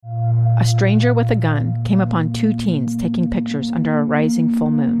a stranger with a gun came upon two teens taking pictures under a rising full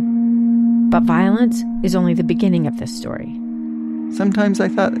moon. But violence is only the beginning of this story. Sometimes I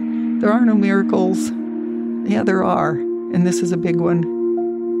thought, there are no miracles. Yeah, there are, and this is a big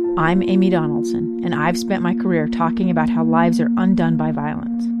one. I'm Amy Donaldson, and I've spent my career talking about how lives are undone by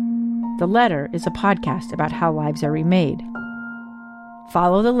violence. The Letter is a podcast about how lives are remade.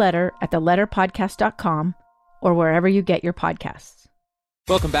 Follow The Letter at theletterpodcast.com or wherever you get your podcasts.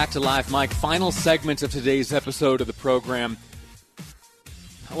 Welcome back to Live Mike. Final segment of today's episode of the program.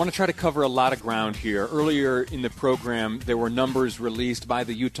 I want to try to cover a lot of ground here. Earlier in the program, there were numbers released by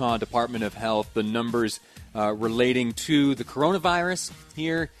the Utah Department of Health, the numbers relating to the coronavirus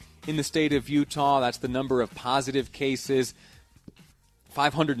here in the state of Utah. That's the number of positive cases,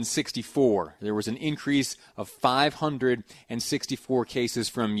 564. There was an increase of 564 cases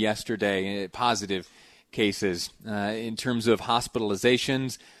from yesterday, positive cases. In terms of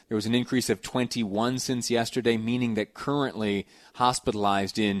hospitalizations, there was an increase of 21 since yesterday, meaning that currently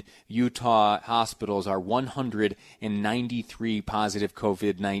hospitalized in Utah hospitals are 193 positive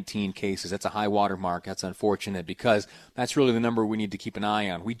COVID-19 cases. That's a high water mark. That's unfortunate because that's really the number we need to keep an eye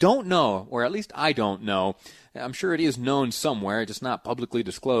on. We don't know, or at least I don't know, I'm sure it is known somewhere, just not publicly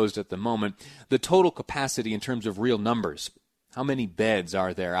disclosed at the moment, the total capacity in terms of real numbers. How many beds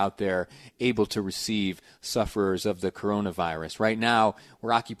are there out there able to receive sufferers of the coronavirus? Right now,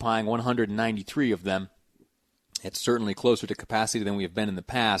 we're occupying 193 of them. It's certainly closer to capacity than we have been in the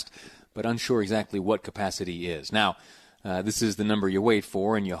past, but unsure exactly what capacity is. Now, this is the number you wait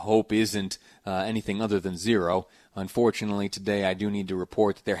for and you hope isn't anything other than zero. Unfortunately, today I do need to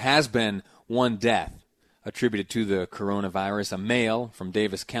report that there has been one death attributed to the coronavirus, a male from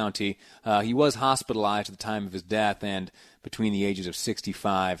Davis County. He was hospitalized at the time of his death and between the ages of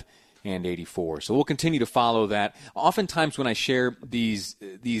 65 and 84. So we'll continue to follow that. Oftentimes when I share these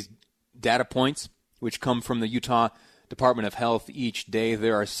data points, which come from the Utah Department of Health each day,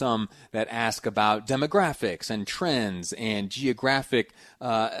 there are some that ask about demographics and trends and geographic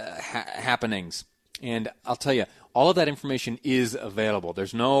happenings. And I'll tell you, all of that information is available.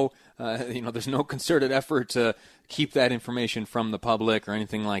 There's no, there's no concerted effort to keep that information from the public or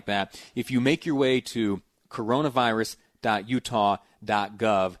anything like that. If you make your way to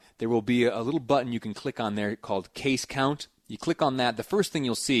coronavirus.utah.gov, there will be a little button you can click on there called Case Count. You click on that, the first thing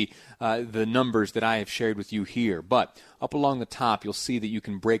you'll see the numbers that I have shared with you here. But up along the top, you'll see that you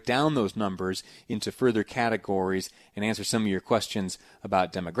can break down those numbers into further categories and answer some of your questions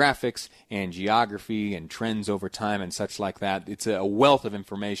about demographics and geography and trends over time and such like that. It's a wealth of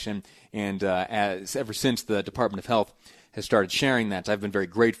information, and ever since the Department of Health has started sharing that, I've been very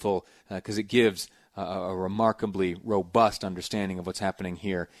grateful because it gives a remarkably robust understanding of what's happening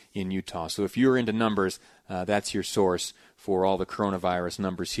here in Utah. So if you're into numbers, that's your source for all the coronavirus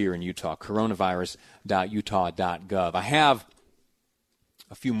numbers here in Utah, coronavirus.utah.gov. I have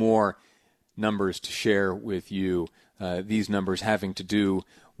a few more numbers to share with you, these numbers having to do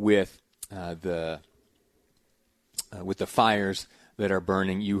with the fires that are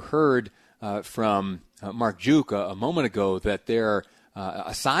burning. You heard from Mark Juke a moment ago that there,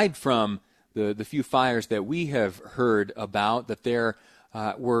 aside from the few fires that we have heard about, that there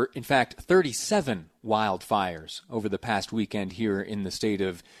were, in fact, 37 wildfires over the past weekend here in the state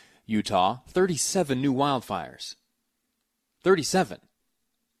of Utah. 37 new wildfires. 37.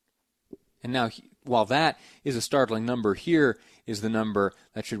 And now, while that is a startling number, here is the number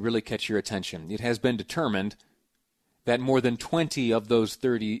that should really catch your attention. It has been determined that more than 20 of those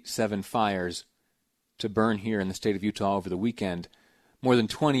 37 fires to burn here in the state of Utah over the weekend, more than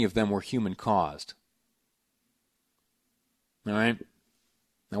 20 of them were human-caused. All right?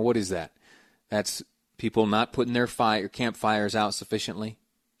 Now, what is that? That's people not putting their campfires out sufficiently.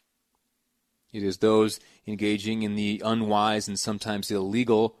 It is those engaging in the unwise and sometimes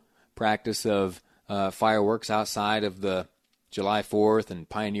illegal practice of fireworks outside of the July 4th and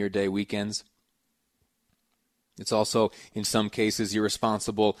Pioneer Day weekends. It's also, in some cases,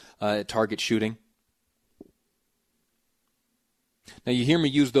 irresponsible target shooting. Now, you hear me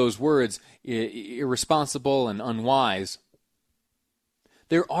use those words, irresponsible and unwise.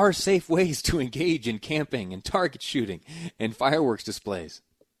 There are safe ways to engage in camping and target shooting and fireworks displays.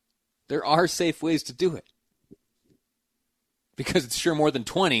 There are safe ways to do it. Because it's sure more than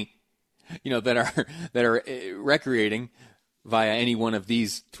 20, that are recreating via any one of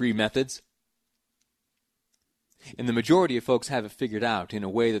these three methods. And the majority of folks have it figured out in a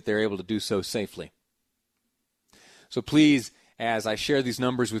way that they're able to do so safely. So please, as I share these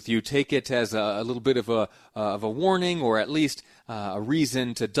numbers with you, take it as a little bit of a warning, or at least a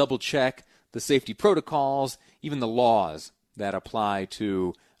reason to double check the safety protocols, even the laws that apply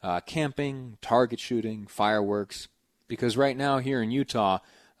to camping, target shooting, fireworks, because right now here in Utah,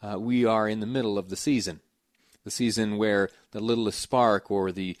 we are in the middle of the season where the littlest spark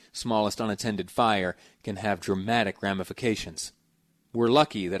or the smallest unattended fire can have dramatic ramifications. We're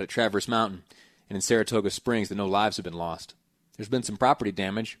lucky that at Traverse Mountain and in Saratoga Springs that no lives have been lost. There's been some property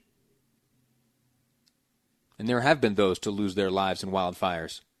damage, and there have been those to lose their lives in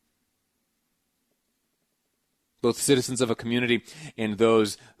wildfires. Both citizens of a community and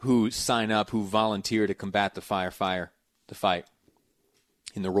those who sign up, who volunteer to combat the fight,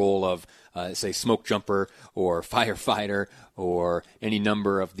 in the role of, say, smoke jumper or firefighter or any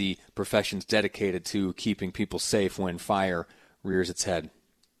number of the professions dedicated to keeping people safe when fire rears its head.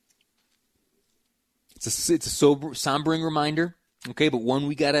 It's a sombering reminder, okay, but one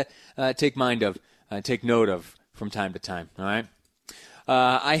we got to take note of from time to time, all right?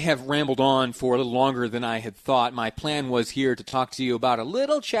 I have rambled on for a little longer than I had thought. My plan was here to talk to you about a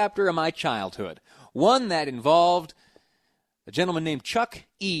little chapter of my childhood, one that involved a gentleman named Chuck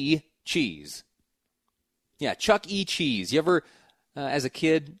E. Cheese. Yeah, Chuck E. Cheese. You ever, as a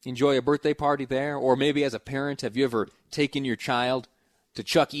kid, enjoy a birthday party there? Or maybe as a parent, have you ever taken your child to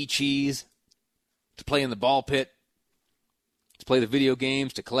Chuck E. Cheese to play in the ball pit, to play the video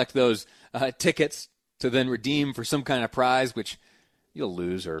games, to collect those tickets, to then redeem for some kind of prize, which you'll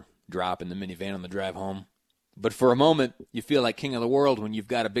lose or drop in the minivan on the drive home? But for a moment, you feel like king of the world when you've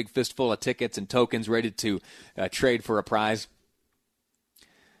got a big fistful of tickets and tokens ready to trade for a prize.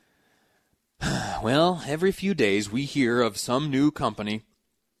 Well, every few days we hear of some new company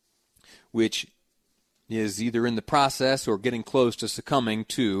which is either in the process or getting close to succumbing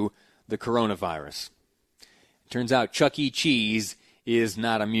to the coronavirus. It turns out Chuck E. Cheese is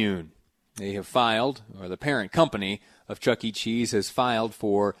not immune. They have filed, or the parent company of Chuck E. Cheese has filed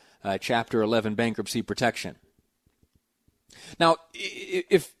for Chapter 11 bankruptcy protection. Now,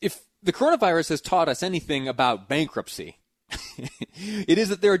 if the coronavirus has taught us anything about bankruptcy, it is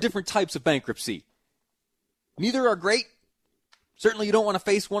that there are different types of bankruptcy. Neither are great. Certainly you don't want to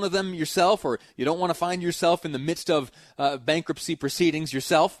face one of them yourself, or you don't want to find yourself in the midst of bankruptcy proceedings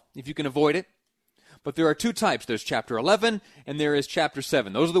yourself, if you can avoid it. But there are two types. There's Chapter 11 and there is Chapter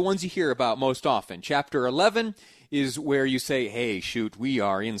 7. Those are the ones you hear about most often. Chapter 11 is where you say, hey, shoot, we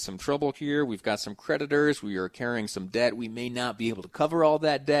are in some trouble here. We've got some creditors. We are carrying some debt. We may not be able to cover all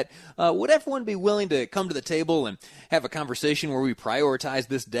that debt. Would everyone be willing to come to the table and have a conversation where we prioritize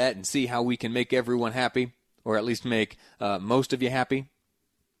this debt and see how we can make everyone happy, or at least make most of you happy?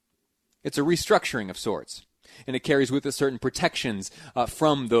 It's a restructuring of sorts, and it carries with it certain protections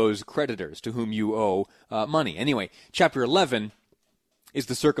from those creditors to whom you owe money. Anyway, Chapter 11 is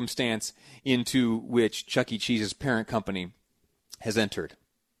the circumstance into which Chuck E. Cheese's parent company has entered.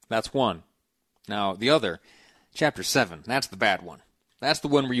 That's one. Now, the other, Chapter 7, that's the bad one. That's the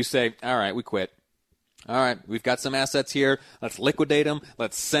one where you say, all right, we quit. All right, we've got some assets here. Let's liquidate them.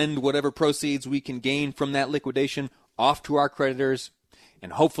 Let's send whatever proceeds we can gain from that liquidation off to our creditors,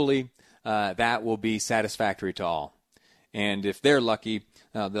 and hopefully that will be satisfactory to all. And if they're lucky,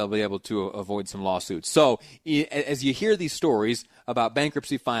 they'll be able to avoid some lawsuits. So as you hear these stories about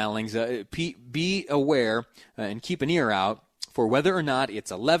bankruptcy filings, be aware and keep an ear out for whether or not it's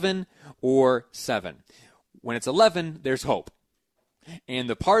 11 or 7. When it's 11, there's hope. And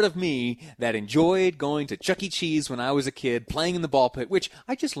the part of me that enjoyed going to Chuck E. Cheese when I was a kid, playing in the ball pit, which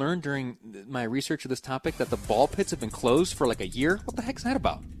I just learned during my research of this topic that the ball pits have been closed for like a year. What the heck's that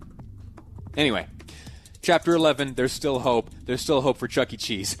about? Anyway, Chapter 11, there's still hope. There's still hope for Chuck E.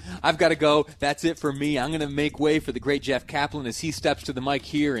 Cheese. I've got to go. That's it for me. I'm going to make way for the great Jeff Kaplan as he steps to the mic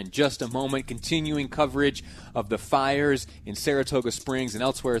here in just a moment, continuing coverage of the fires in Saratoga Springs and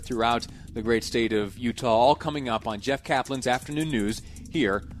elsewhere throughout the great state of Utah, all coming up on Jeff Kaplan's Afternoon News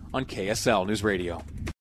here on KSL News Radio.